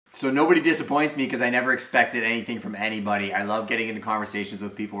So nobody disappoints me because I never expected anything from anybody. I love getting into conversations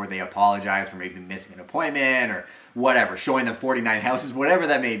with people where they apologize for maybe missing an appointment or whatever, showing them 49 houses, whatever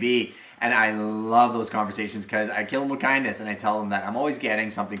that may be. And I love those conversations because I kill them with kindness and I tell them that I'm always getting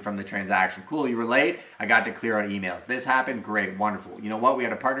something from the transaction. Cool, you were late. I got to clear out emails. This happened. Great, wonderful. You know what? We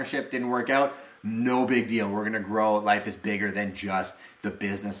had a partnership, didn't work out. No big deal. We're going to grow. Life is bigger than just the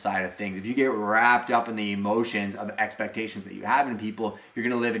business side of things. If you get wrapped up in the emotions of expectations that you have in people, you're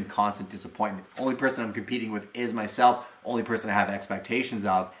going to live in constant disappointment. Only person I'm competing with is myself. Only person I have expectations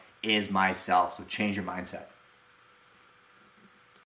of is myself. So change your mindset.